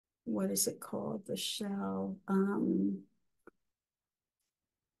what is it called? The shell. Oh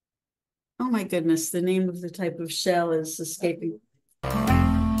my goodness, the name of the type of shell is escaping.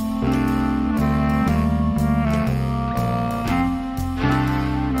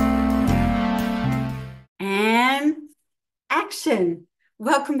 And action.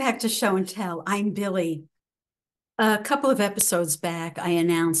 Welcome back to Show and Tell. I'm Billie. A couple of episodes back, I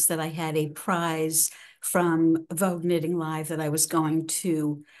announced that I had a prize from Vogue Knitting Live that I was going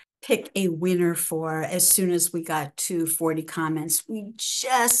to pick a winner for as soon as we got to 40 comments. We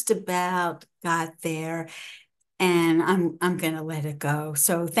just about got there, and I'm going to let it go.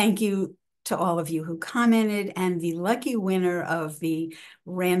 So thank you to all of you who commented, and the lucky winner of the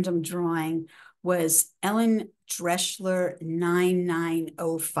random drawing was Ellen Dreschler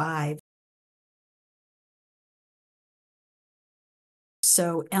 9905.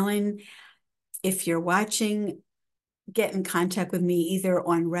 So Ellen, if you're watching, get in contact with me either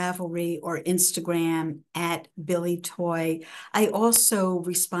on Ravelry or Instagram at Billie Toy. I also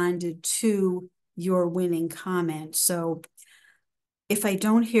responded to your winning comment. So if I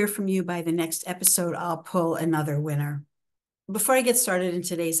don't hear from you by the next episode, I'll pull another winner. Before I get started in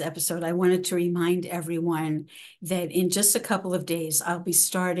today's episode, I wanted to remind everyone that in just a couple of days, I'll be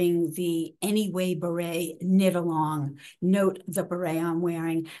starting the Anyway Beret Knit Along. Note the beret I'm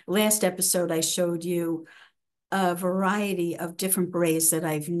wearing. Last episode, I showed you a variety of different berets that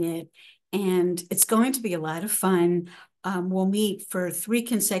I've knit, and it's going to be a lot of fun. We'll meet for 3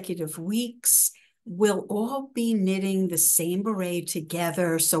 consecutive weeks. We'll all be knitting the same beret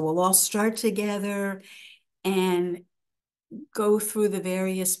together. So we'll all start together and go through the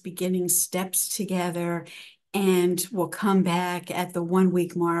various beginning steps together, and we'll come back at the 1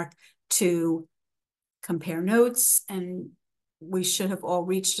 week mark to compare notes, and we should have all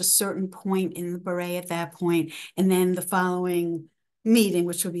reached a certain point in the beret at that point. And then the following meeting,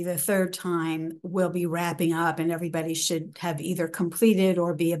 which will be the 3rd time, we'll be wrapping up, and everybody should have either completed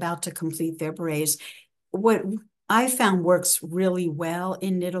or be about to complete their berets. What I found works really well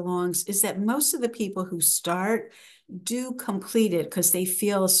in knit-alongs is that most of the people who start do complete it because they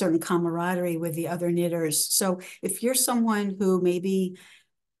feel a certain camaraderie with the other knitters. So if you're someone who maybe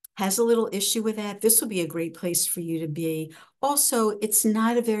has a little issue with that, this will be a great place for you to be. Also, it's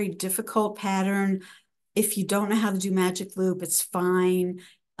not a very difficult pattern. If you don't know how to do magic loop, it's fine.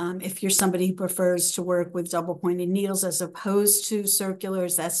 If you're somebody who prefers to work with double pointed needles as opposed to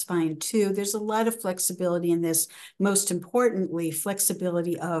circulars, that's fine too. There's a lot of flexibility in this. Most importantly,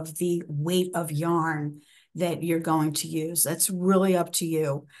 flexibility of the weight of yarn that you're going to use. That's really up to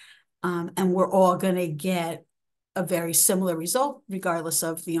you. And we're all going to get a very similar result regardless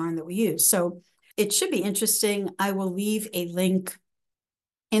of the yarn that we use. So it should be interesting. I will leave a link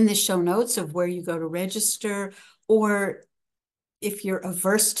in the show notes of where you go to register, or if you're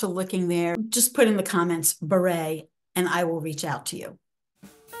averse to looking there, just put in the comments beret and I will reach out to you.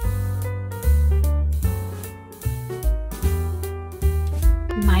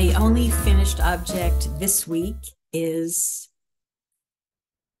 My only finished object this week is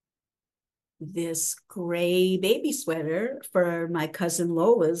this gray baby sweater for my cousin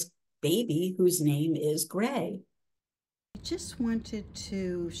Lola's baby, whose name is Gray. I just wanted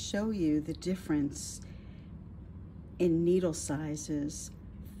to show you the difference in needle sizes.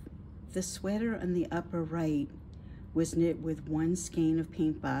 The sweater on the upper right was knit with 1 skein of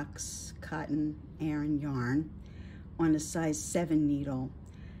paint box cotton Aran yarn on a size 7 needle.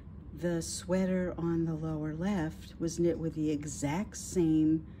 The sweater on the lower left was knit with the exact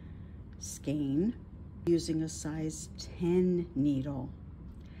same skein using a size 10 needle.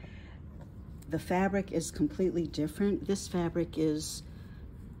 The fabric is completely different. This fabric is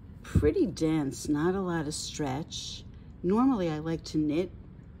pretty dense, not a lot of stretch. Normally I like to knit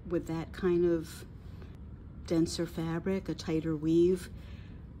with that kind of denser fabric, a tighter weave,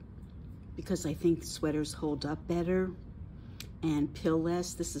 because I think sweaters hold up better and pill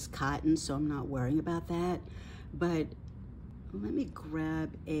less. This is cotton, so I'm not worrying about that. But let me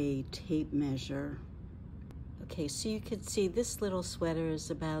grab a tape measure. Okay, so you can see this little sweater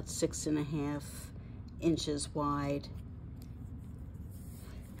is about 6.5 inches wide.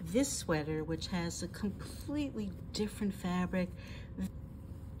 This sweater, which has a completely different fabric,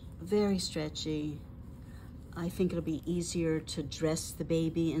 very stretchy. I think it'll be easier to dress the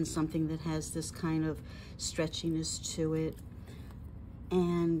baby in something that has this kind of stretchiness to it.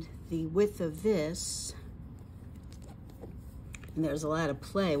 And the width of this, and there's a lot of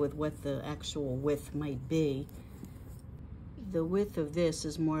play with what the actual width might be. The width of this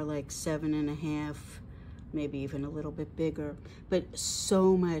is more like 7.5, maybe even a little bit bigger, but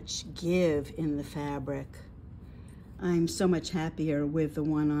so much give in the fabric. I'm so much happier with the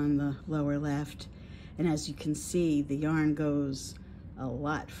one on the lower left. And as you can see, the yarn goes a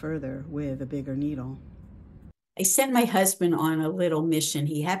lot further with a bigger needle. I sent my husband on a little mission.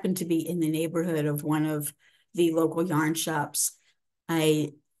 He happened to be in the neighborhood of one of the local yarn shops.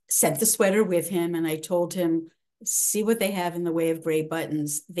 I sent the sweater with him and I told him, see what they have in the way of gray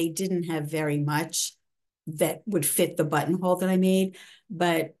buttons. They didn't have very much that would fit the buttonhole that I made,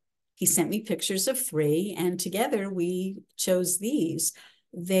 but he sent me pictures of 3 and together we chose these.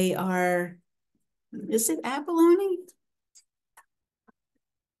 They are, is it abalone?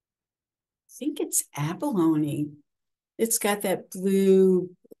 I think it's abalone. It's got that blue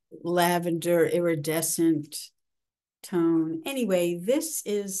lavender iridescent tone. Anyway, this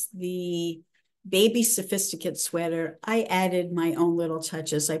is the baby Sophisticate sweater. I added my own little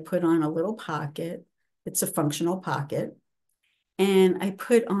touches. I put on a little pocket. It's a functional pocket. And I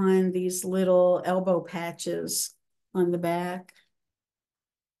put on these little elbow patches on the back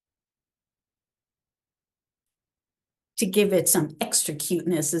to give it some extra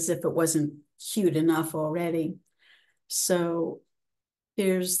cuteness, as if it wasn't cute enough already. So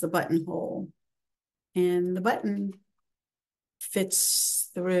here's the buttonhole. And the button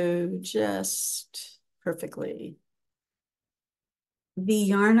fits through just perfectly. The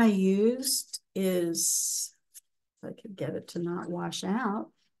yarn I used is, if I could get it to not wash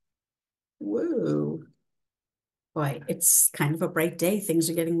out. Woo. Boy, it's kind of a bright day. Things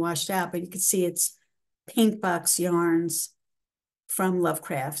are getting washed out, but you can see it's Pink Box yarns from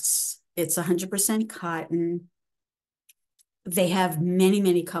Lovecrafts. It's 100% cotton. They have many,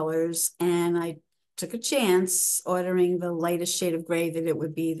 many colors, and I took a chance ordering the lightest shade of gray that it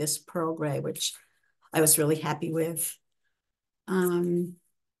would be, this pearl gray, which I was really happy with. 20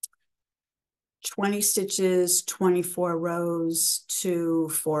 stitches, 24 rows to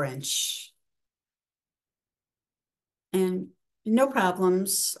 4-inch. And no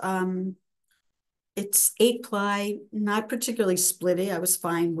problems. It's 8-ply, not particularly splitty. I was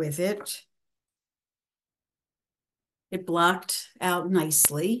fine with it. It blocked out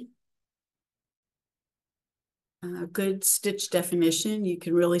nicely. Good stitch definition. You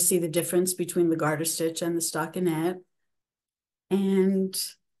can really see the difference between the garter stitch and the stockinette. And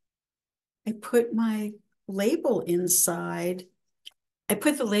I put my label inside. I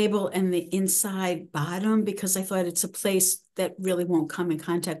put the label in the inside bottom because I thought it's a place that really won't come in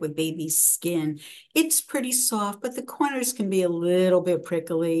contact with baby's skin. It's pretty soft, but the corners can be a little bit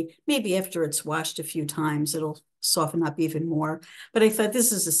prickly. Maybe after it's washed a few times, it'll soften up even more. But I thought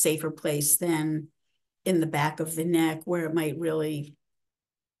this is a safer place than in the back of the neck where it might really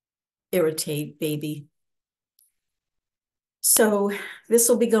irritate baby. So this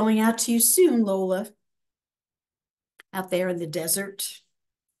will be going out to you soon, Lola, out there in the desert,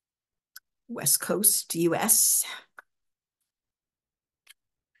 West Coast, US.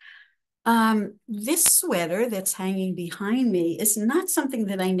 This sweater that's hanging behind me is not something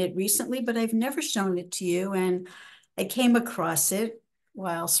that I knit recently, but I've never shown it to you. And I came across it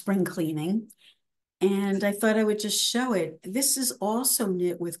while spring cleaning, and I thought I would just show it. This is also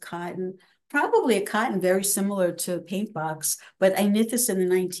knit with cotton, probably a cotton very similar to Paint Box, but I knit this in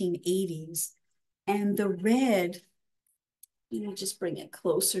the 1980s. And the red, let me just bring it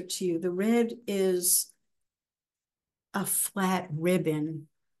closer to you. The red is a flat ribbon.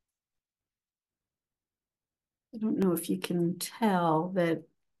 I don't know if you can tell that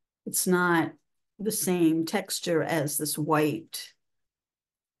it's not the same texture as this white.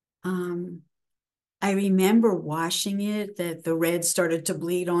 I remember washing it, that the red started to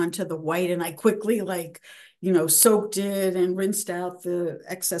bleed onto the white, and I quickly soaked it and rinsed out the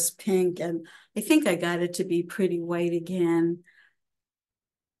excess pink. And I think I got it to be pretty white again.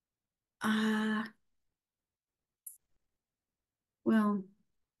 Well,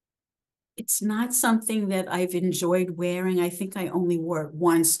 it's not something that I've enjoyed wearing. I think I only wore it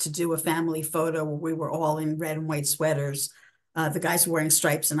once to do a family photo where we were all in red and white sweaters. The guys were wearing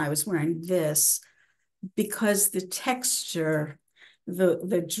stripes and I was wearing this, because the texture,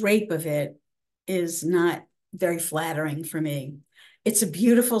 the drape of it is not very flattering for me. It's a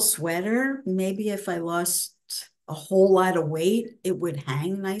beautiful sweater. Maybe if I lost a whole lot of weight, it would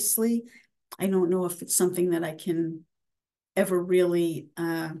hang nicely. I don't know if it's something that I can ever really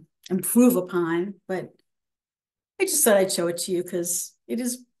improve upon, but I just thought I'd show it to you because it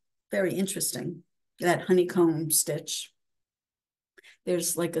is very interesting, that honeycomb stitch.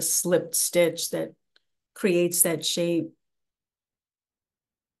 There's like a slipped stitch that creates that shape.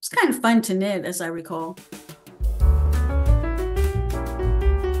 It's kind of fun to knit, as I recall.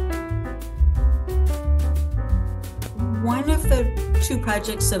 One of the two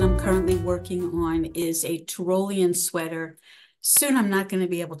projects that I'm currently working on is a Tyrolean sweater. Soon I'm not going to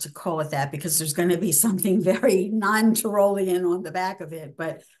be able to call it that because there's going to be something very non-Tyrolean on the back of it.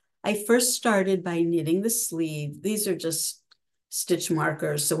 But I first started by knitting the sleeve. These are just stitch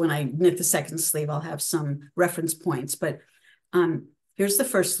markers. So when I knit the second sleeve, I'll have some reference points. But here's the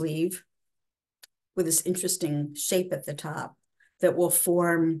first sleeve with this interesting shape at the top that will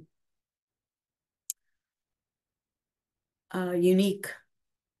form a unique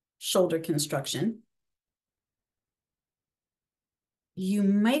shoulder construction. You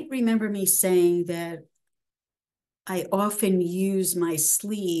might remember me saying that I often use my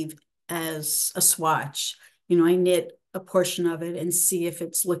sleeve as a swatch. You know, I knit a portion of it and see if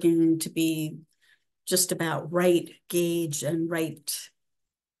it's looking to be just about right gauge and right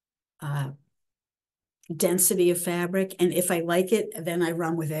density of fabric. And if I like it, then I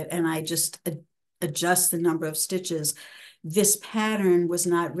run with it and I just adjust the number of stitches. This pattern was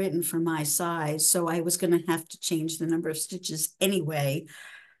not written for my size, so I was going to have to change the number of stitches anyway.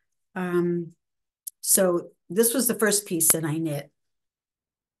 So this was the first piece that I knit.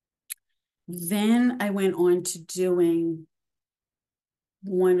 Then I went on to doing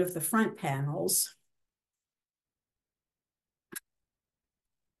one of the front panels.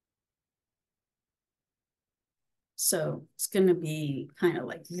 So it's going to be kind of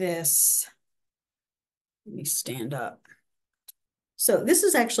like this. Let me stand up. So this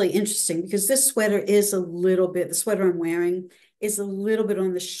is actually interesting because this sweater is a little bit, the sweater I'm wearing is a little bit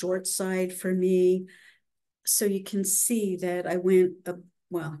on the short side for me. So you can see that I went,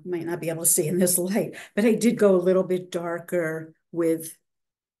 well, you might not be able to see in this light, but I did go a little bit darker with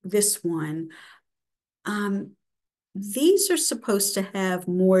this one. These are supposed to have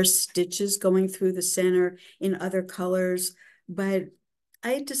more stitches going through the center in other colors, but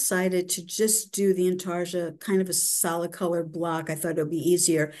I decided to just do the intarsia kind of a solid color block. I thought it would be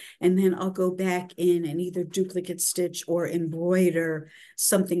easier. And then I'll go back in and either duplicate stitch or embroider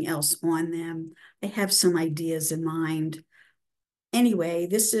something else on them. I have some ideas in mind. Anyway,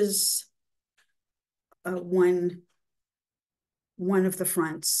 this is one of the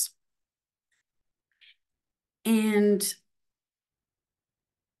fronts. And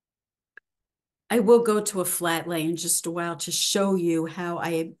I will go to a flat lay in just a while to show you how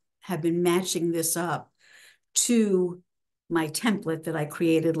I have been matching this up to my template that I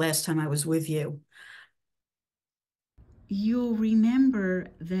created last time I was with you. You'll remember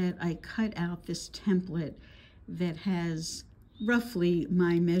that I cut out this template that has roughly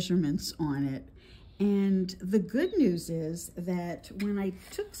my measurements on it. And the good news is that when I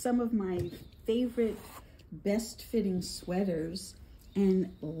took some of my favorite best fitting sweaters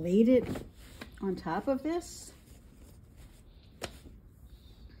and laid it on top of this,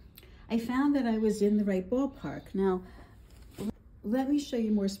 I found that I was in the right ballpark. Now, let me show you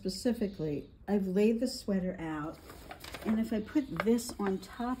more specifically. I've laid the sweater out, and if I put this on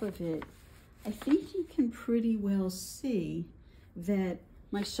top of it, I think you can pretty well see that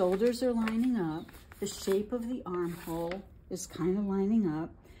my shoulders are lining up, the shape of the armhole is kind of lining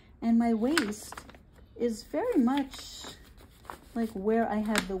up, and my waist is very much like where I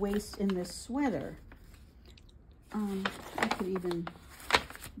have the waist in this sweater. I could even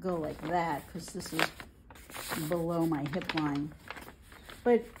go like that because this is below my hip line.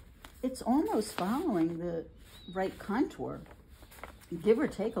 But it's almost following the right contour, give or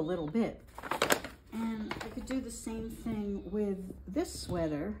take a little bit. And I could do the same thing with this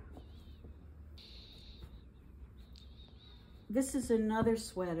sweater. This is another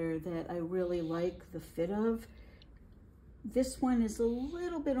sweater that I really like the fit of. This one is a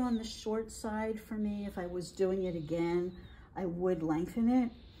little bit on the short side for me. If I was doing it again, I would lengthen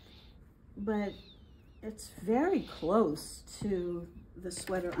it, but it's very close to the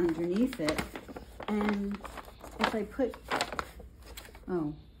sweater underneath it. And if I put,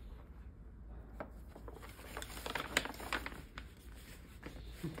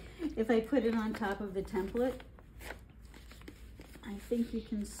 if I put it on top of the template, I think you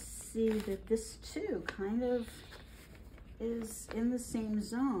can see that this too kind of is in the same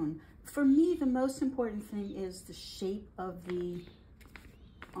zone. For me, the most important thing is the shape of the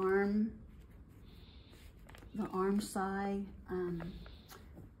arm side.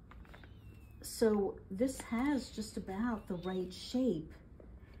 So this has just about the right shape.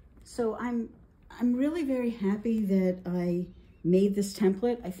 So I'm really very happy that I made this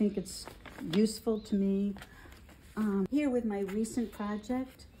template. I think it's useful to me. Here with my recent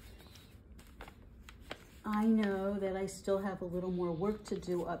project, I know that I still have a little more work to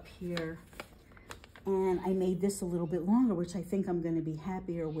do up here, and I made this a little bit longer, which I think I'm going to be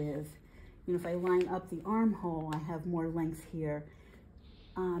happier with. if I line up the armhole, I have more length here.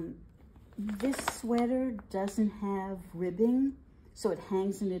 This sweater doesn't have ribbing, so it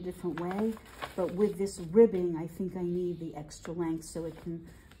hangs in a different way. But with this ribbing, I think I need the extra length so it can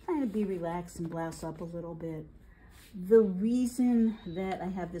kind of be relaxed and blouse up a little bit. The reason that I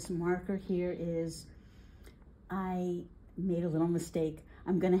have this marker here is I made a little mistake.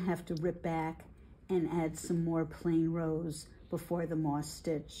 I'm going to have to rip back and add some more plain rows before the moss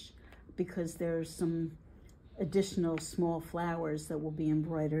stitch, because there's some additional small flowers that will be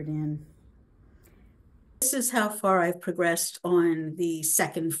embroidered in. This is how far I've progressed on the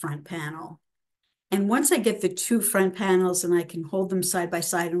second front panel. And once I get the two front panels and I can hold them side by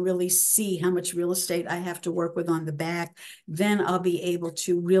side and really see how much real estate I have to work with on the back, then I'll be able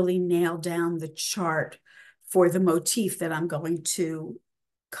to really nail down the chart for the motif that I'm going to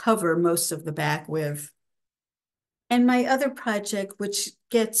cover most of the back with. And my other project, which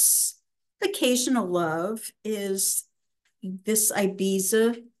gets occasional love, is this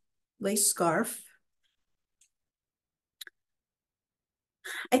Ibiza lace scarf.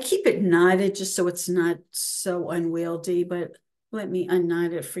 I keep it knotted just so it's not so unwieldy, but let me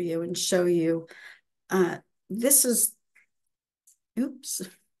unknot it for you and show you. This is, oops.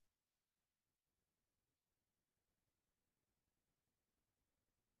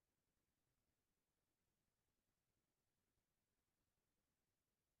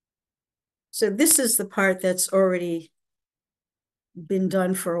 So this is the part that's already been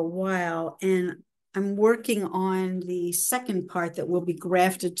done for a while, and I'm working on the second part that will be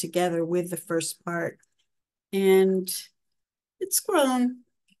grafted together with the first part. And it's grown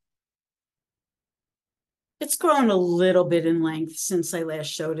a little bit in length since I last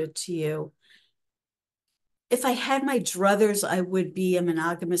showed it to you. If I had my druthers, I would be a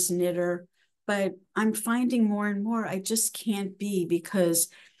monogamous knitter, but I'm finding more and more I just can't be, because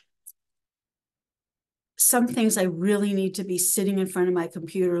some things I really need to be sitting in front of my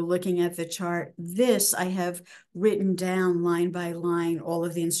computer looking at the chart. This I have written down line by line, all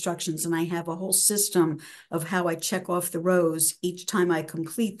of the instructions, and I have a whole system of how I check off the rows each time I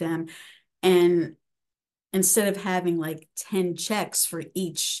complete them. And instead of having like 10 checks for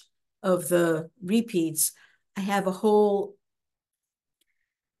each of the repeats, I have a whole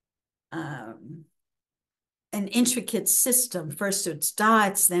an intricate system. First it's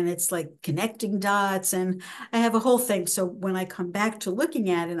dots, then it's like connecting dots, and I have a whole thing. So when I come back to looking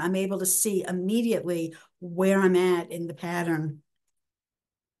at it, I'm able to see immediately where I'm at in the pattern.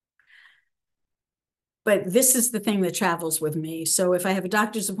 But this is the thing that travels with me. So if I have a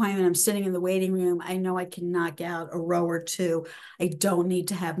doctor's appointment, I'm sitting in the waiting room, I know I can knock out a row or two. I don't need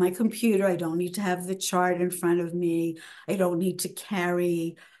to have my computer. I don't need to have the chart in front of me. I don't need to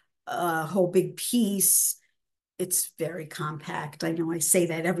carry a whole big piece. It's very compact. I know I say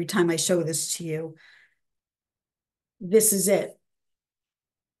that every time I show this to you. This is it.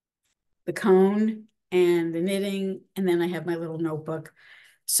 The cone and the knitting, and then I have my little notebook.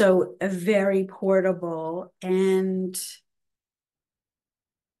 So a very portable. And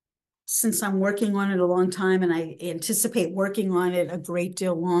since I'm working on it a long time and I anticipate working on it a great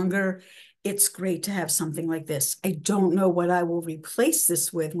deal longer, it's great to have something like this. I don't know what I will replace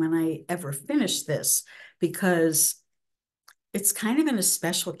this with when I ever finish this, because it's kind of in a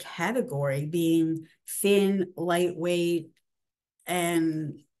special category, being thin, lightweight,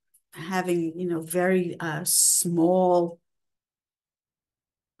 and having, very small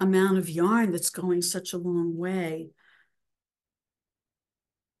amount of yarn that's going such a long way.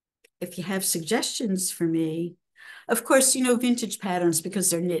 If you have suggestions for me, of course, vintage patterns, because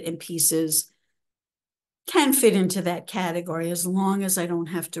they're knit in pieces, can fit into that category as long as I don't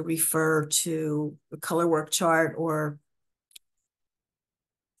have to refer to a color work chart, or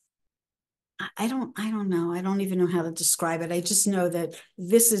I don't know. I don't even know how to describe it. I just know that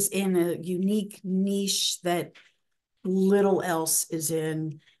this is in a unique niche that little else is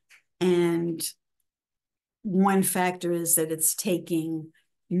in. And one factor is that it's taking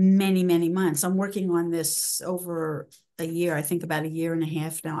many, many months. I'm working on this over a year, I think about a year and a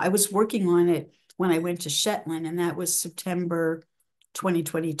half now. I was working on it when I went to Shetland, and that was September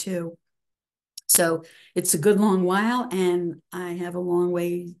 2022. So it's a good long while, and I have a long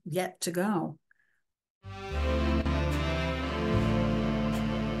way yet to go.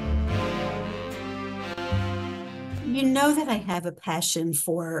 You know that I have a passion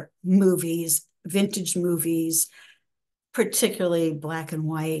for movies, vintage movies, particularly black and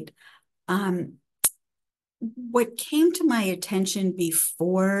white. What came to my attention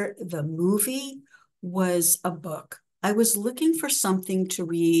before the movie was a book. I was looking for something to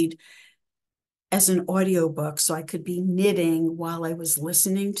read as an audiobook so I could be knitting while I was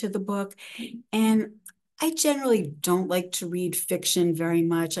listening to the book. And I generally don't like to read fiction very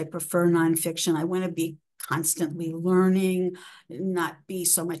much. I prefer nonfiction. I want to be constantly learning, not be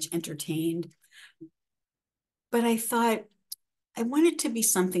so much entertained. But I thought I want it to be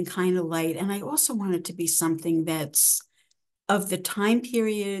something kind of light. And I also want it to be something that's of the time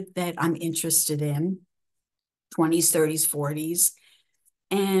period that I'm interested in, 20s, 30s, 40s,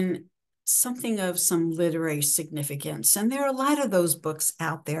 and something of some literary significance. And there are a lot of those books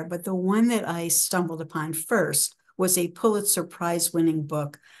out there, but the one that I stumbled upon first was a Pulitzer Prize winning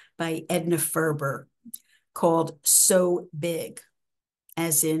book by Edna Ferber called So Big,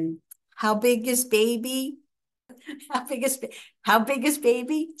 as in, how big is baby? How big is how big is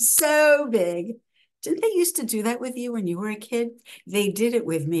baby? So big. Didn't they used to do that with you when you were a kid? They did it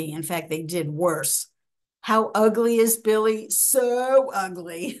with me. In fact, they did worse. How ugly is Billie? So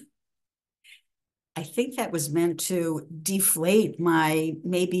ugly. I think that was meant to deflate my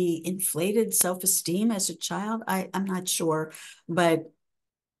maybe inflated self-esteem as a child. I'm not sure, but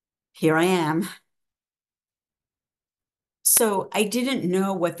here I am. So I didn't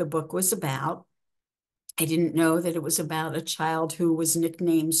know what the book was about. I didn't know that it was about a child who was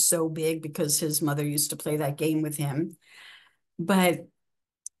nicknamed So Big because his mother used to play that game with him. But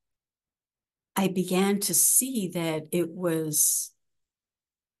I began to see that it was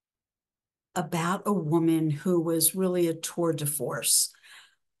about a woman who was really a tour de force.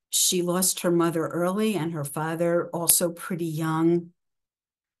 She lost her mother early and her father also pretty young,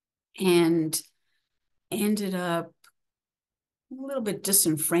 and ended up a little bit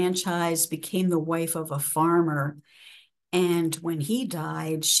disenfranchised, became the wife of a farmer. And when he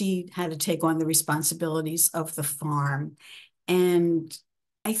died, she had to take on the responsibilities of the farm. And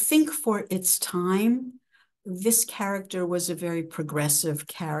I think for its time, this character was a very progressive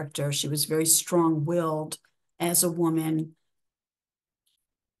character. She was very strong-willed as a woman,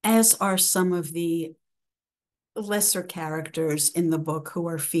 as are some of the lesser characters in the book who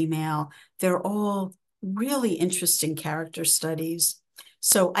are female. They're all really interesting character studies.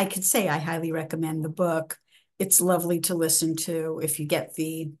 So I could say I highly recommend the book. It's lovely to listen to if you get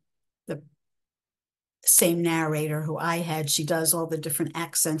the same narrator who I had. She does all the different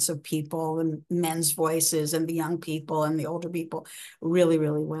accents of people and men's voices and the young people and the older people really,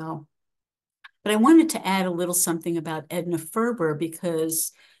 really well. But I wanted to add a little something about Edna Ferber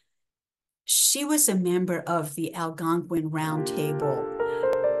because she was a member of the Algonquin Round Table.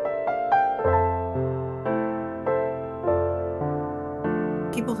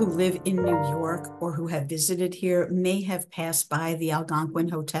 People who live in New York or who have visited here may have passed by the Algonquin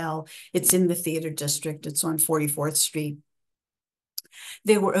Hotel. It's in the Theater District. It's on 44th Street.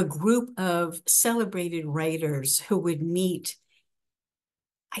 They were a group of celebrated writers who would meet,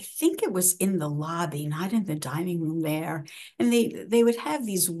 I think it was in the lobby, not in the dining room there. And they would have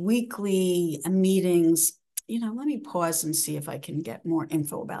these weekly meetings. Let me pause and see if I can get more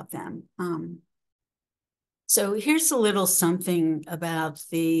info about them. So here's a little something about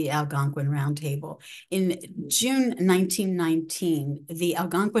the Algonquin Round Table. In June 1919, the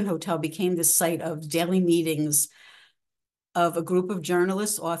Algonquin Hotel became the site of daily meetings of a group of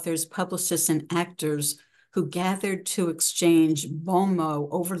journalists, authors, publicists, and actors who gathered to exchange bon mots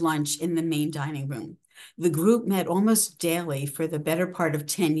over lunch in the main dining room. The group met almost daily for the better part of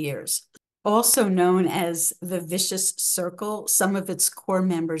 10 years. Also known as the Vicious Circle, some of its core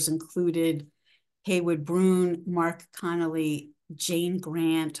members included Haywood Broun, Mark Connolly, Jane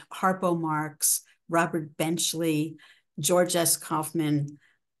Grant, Harpo Marx, Robert Benchley, George S. Kaufman,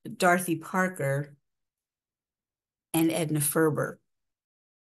 Dorothy Parker, and Edna Ferber.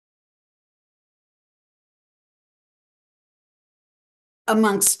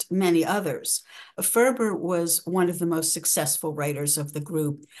 Amongst many others. Ferber was one of the most successful writers of the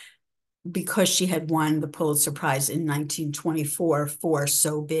group because she had won the Pulitzer Prize in 1924 for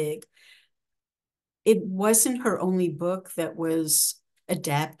So Big. It wasn't her only book that was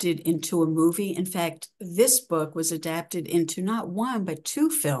adapted into a movie. In fact, this book was adapted into not one, but two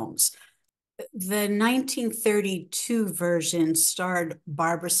films. The 1932 version starred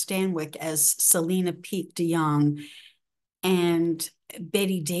Barbara Stanwyck as Selena Peake DeYoung and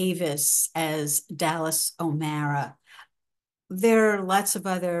Betty Davis as Dallas O'Mara. There are lots of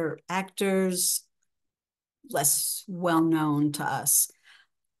other actors less well known to us.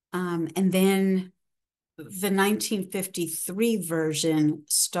 And then the 1953 version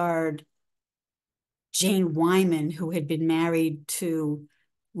starred Jane Wyman, who had been married to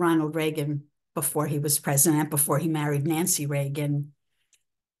Ronald Reagan before he was president, before he married Nancy Reagan.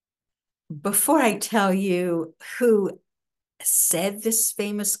 Before I tell you who said this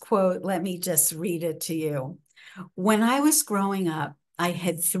famous quote. Let me just read it to you. When I was growing up, I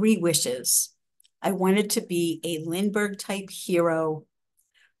had three wishes. I wanted to be a Lindbergh type hero,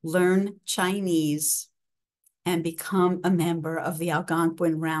 learn Chinese, and become a member of the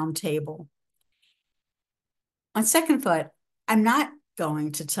Algonquin Round Table. On second thought, I'm not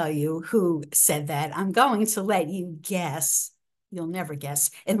going to tell you who said that. I'm going to let you guess. You'll never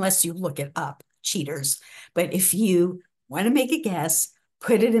guess unless you look it up, cheaters. But if you want to make a guess,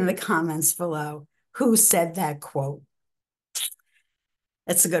 put it in the comments below. Who said that quote?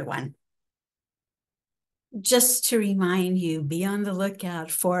 That's a good one. Just to remind you, be on the lookout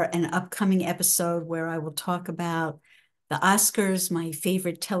for an upcoming episode where I will talk about the Oscars, my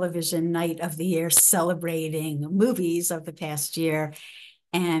favorite television night of the year, celebrating movies of the past year.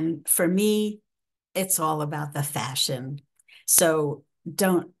 And for me, it's all about the fashion. So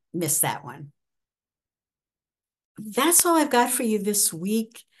don't miss that one. That's all I've got for you this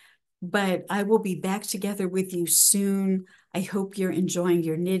week, but I will be back together with you soon. I hope you're enjoying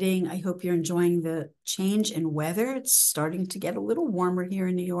your knitting. I hope you're enjoying the change in weather. It's starting to get a little warmer here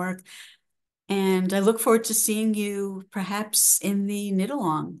in New York. And I look forward to seeing you perhaps in the knit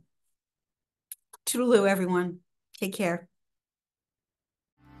along. Toodaloo, everyone. Take care.